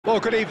Well,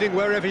 good evening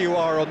wherever you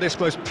are on this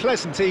most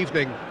pleasant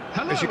evening.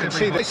 Hello, as you can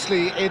everybody.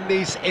 see, nicely in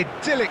these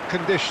idyllic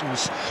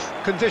conditions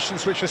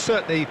which are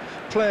certainly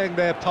playing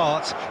their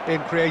part in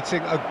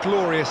creating a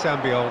glorious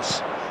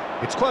ambience.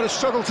 It's quite a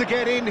struggle to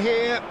get in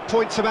here,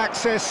 points of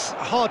access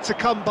hard to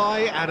come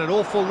by, and an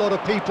awful lot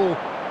of people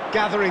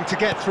gathering to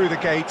get through the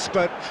gates,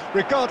 but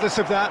regardless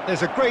of that,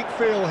 there's a great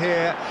feel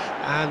here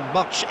and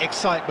much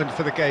excitement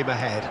for the game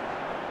ahead.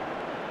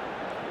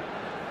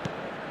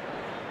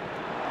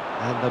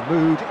 And the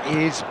mood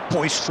is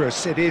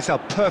boisterous. It is a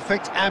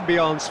perfect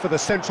ambience for the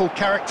central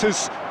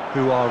characters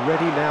who are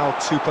ready now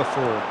to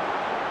perform.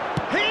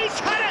 He's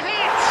had a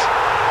hit!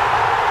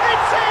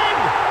 It's in!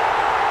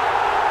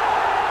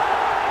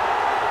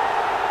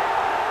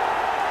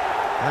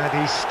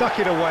 And he stuck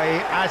it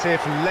away as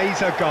if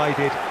laser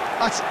guided.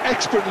 That's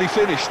expertly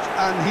finished,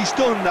 and he's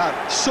done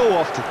that so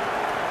often.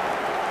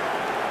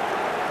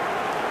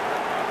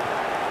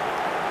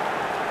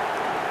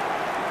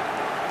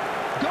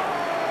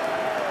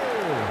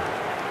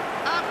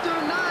 After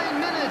 9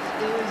 minutes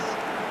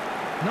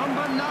is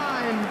number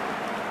 9.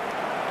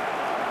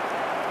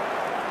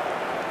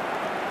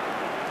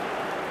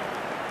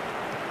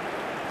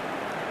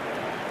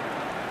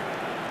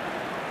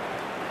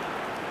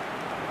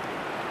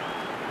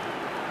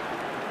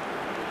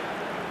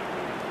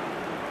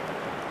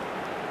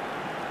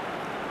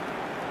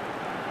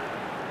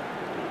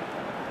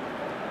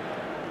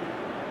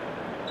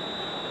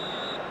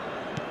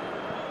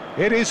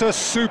 It is a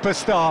super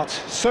start.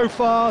 So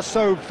far,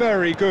 so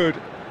very good.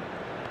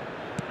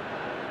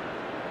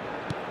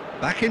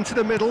 Back into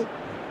the middle.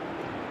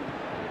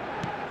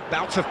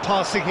 Bout of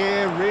passing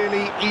here,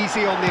 really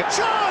easy on the...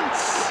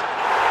 Chance!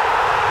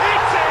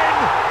 It's in!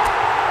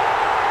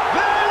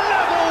 They're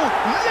level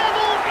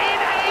in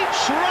a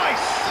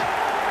trice!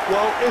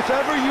 Well, if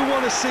ever you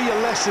want to see a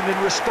lesson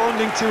in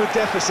responding to a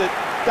deficit,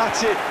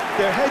 that's it.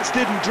 Their heads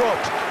didn't drop,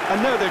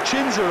 and now their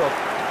chins are up.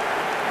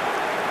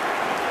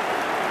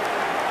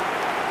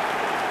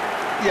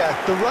 Yeah,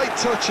 the right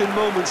touch in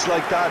moments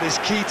like that is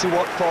key to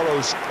what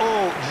follows.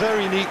 All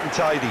very neat and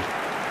tidy.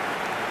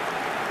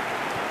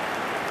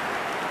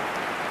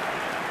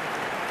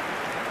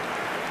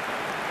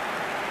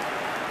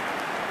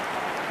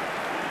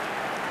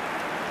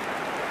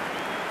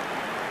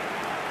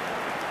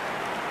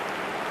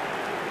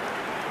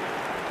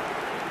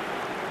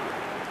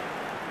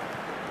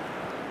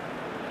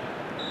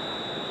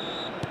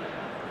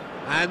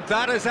 And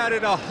that has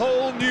added a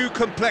whole new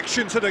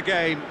complexion to the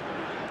game.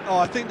 Oh,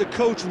 I think the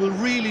coach will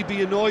really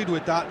be annoyed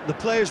with that. The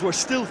players were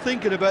still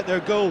thinking about their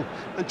goal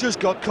and just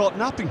got caught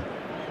napping.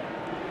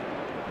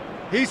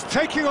 He's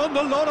taking on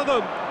the lot of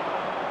them.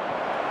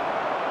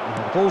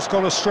 And the ball's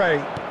gone astray.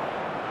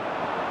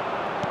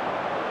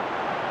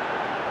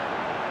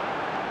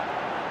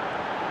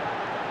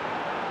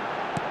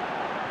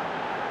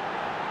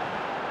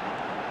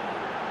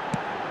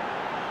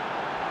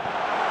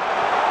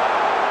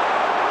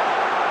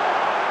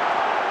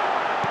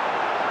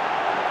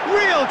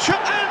 Real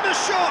and the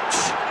shot!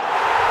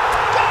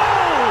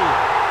 Goal!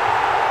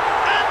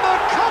 And the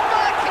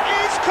comeback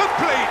is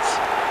complete!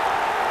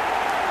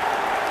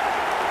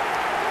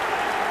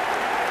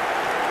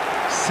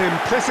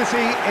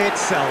 Simplicity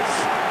itself.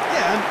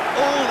 Yeah, and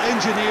all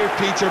engineered,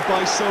 Peter,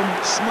 by some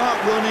smart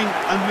running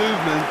and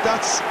movement.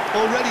 That's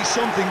already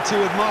something to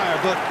admire,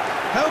 but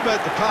how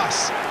about the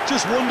pass?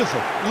 Just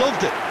wonderful.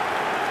 Loved it.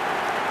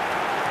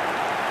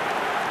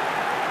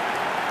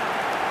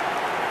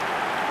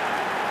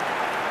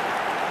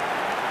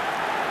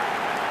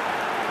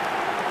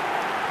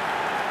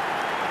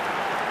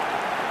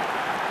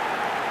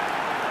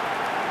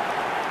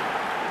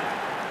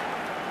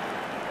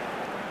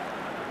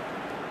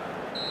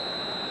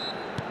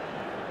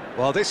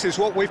 Well, this is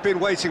what we've been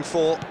waiting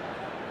for.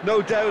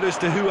 No doubt as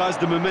to who has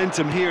the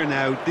momentum here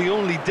now. The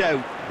only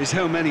doubt is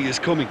how many is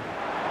coming.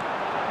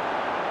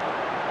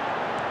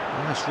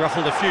 That's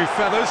ruffled a few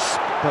feathers,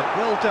 but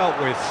well dealt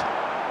with.